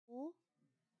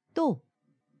또.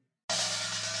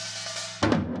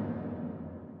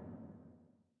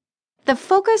 The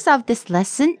focus of this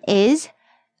lesson is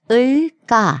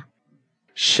을까.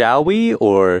 Shall we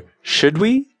or should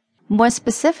we? More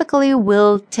specifically,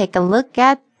 we'll take a look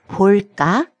at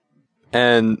볼까.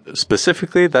 And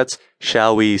specifically, that's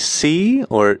shall we see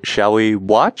or shall we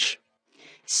watch?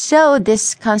 So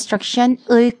this construction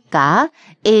을까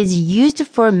is used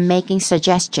for making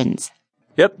suggestions.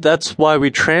 Yep, that's why we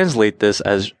translate this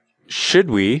as should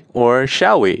we or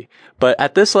shall we. But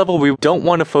at this level, we don't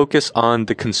want to focus on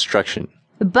the construction.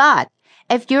 But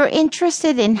if you're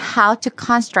interested in how to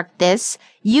construct this,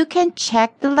 you can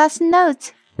check the lesson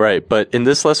notes. Right, but in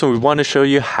this lesson, we want to show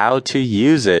you how to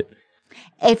use it.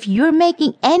 If you're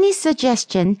making any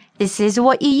suggestion, this is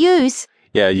what you use.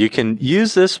 Yeah, you can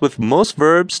use this with most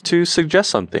verbs to suggest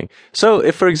something. So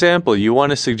if, for example, you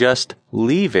want to suggest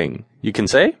leaving, you can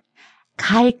say,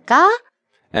 갈까?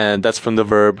 and that's from the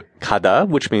verb 가다,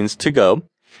 which means to go.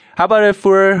 How about if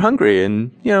we're hungry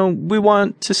and, we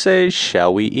want to say,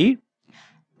 shall we eat?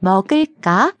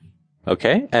 먹을까?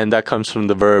 Okay, and that comes from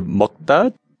the verb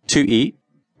먹다, to eat.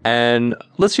 And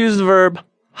let's use the verb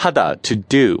하다, to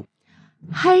do.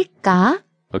 할까?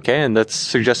 Okay, and that's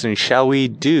suggesting shall we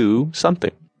do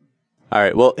something.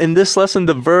 Alright, well, in this lesson,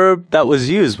 the verb that was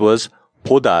used was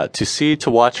보다, to see, to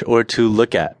watch, or to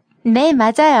look at. 네,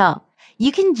 맞아요.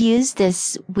 You can use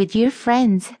this with your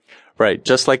friends. Right,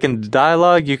 just like in the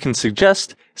dialogue, you can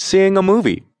suggest seeing a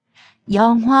movie.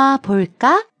 영화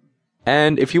볼까?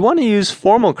 And if you want to use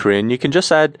formal Korean, you can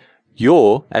just add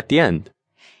요 at the end.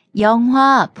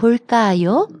 영화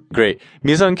볼까요? Great.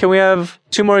 Mizan, can we have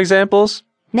 2 more examples?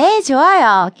 네,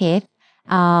 좋아요. Okay.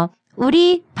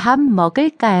 우리 밥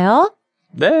먹을까요?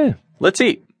 네, let's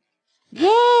eat.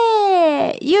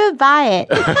 Yeah, you buy it.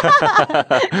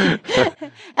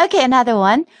 Okay, another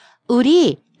one.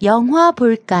 우리 영화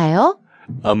볼까요?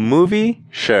 A movie?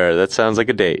 Sure, that sounds like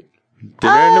a date.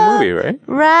 Dinner and a movie, right?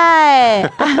 Right.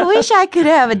 I wish I could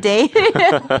have a date.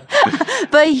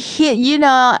 But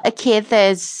Keith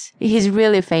he's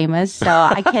really famous, so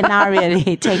I cannot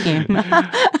really take him.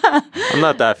 I'm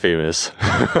not that famous.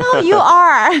 No, you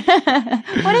are.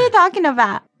 What are you talking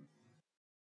about?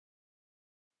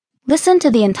 Listen to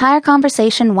the entire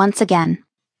conversation once again.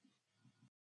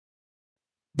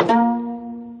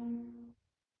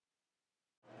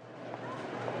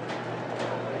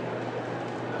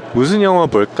 무슨 영화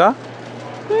볼까?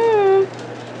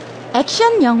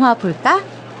 액션 영화 볼까?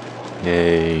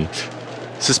 에이,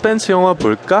 스펜스 영화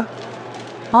볼까?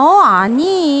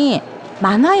 아니.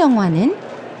 만화 영화는?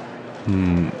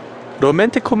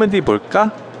 로맨틱 코미디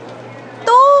볼까?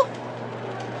 또?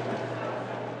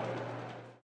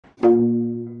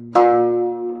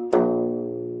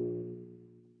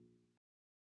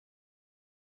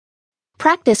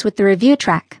 Practice with the review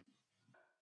track.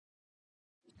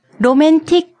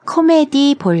 로맨틱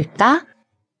코미디 볼까?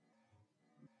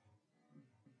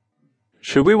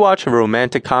 Should we watch a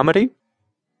romantic comedy?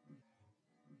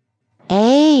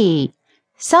 에이,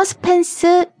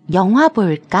 서스펜스 영화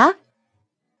볼까?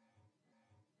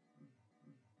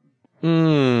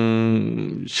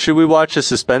 Should we watch a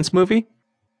suspense movie?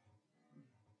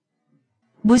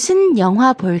 무슨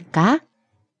영화 볼까?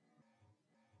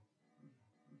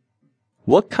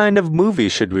 What kind of movie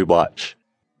should we watch?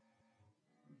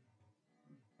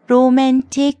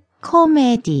 로맨틱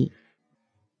코미디.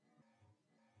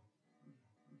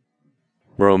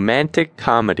 Romantic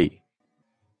comedy.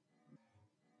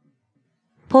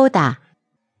 보다.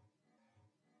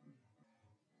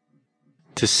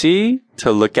 To see,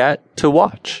 to look at, to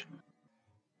watch.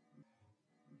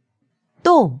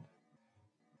 또.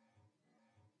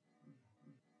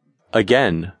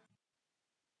 Again.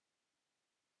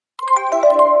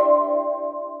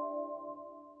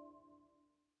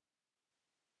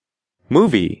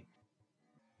 Movie.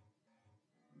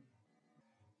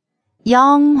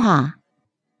 영화.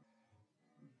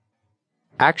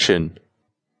 Action.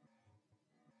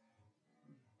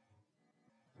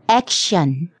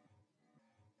 액션.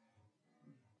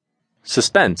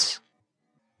 Suspense.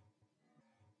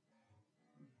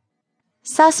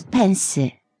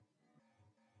 서스펜스.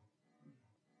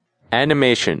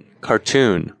 Animation.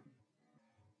 Cartoon.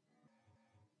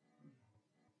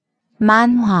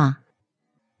 만화.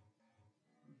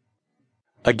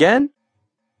 Again?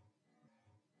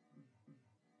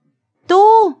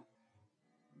 또.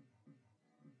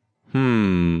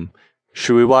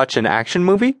 Should we watch an action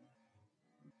movie?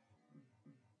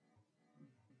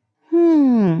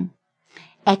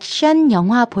 액션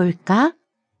영화 볼까?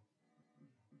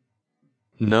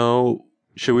 No.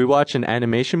 Should we watch an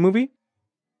animation movie?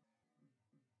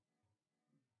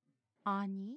 아니.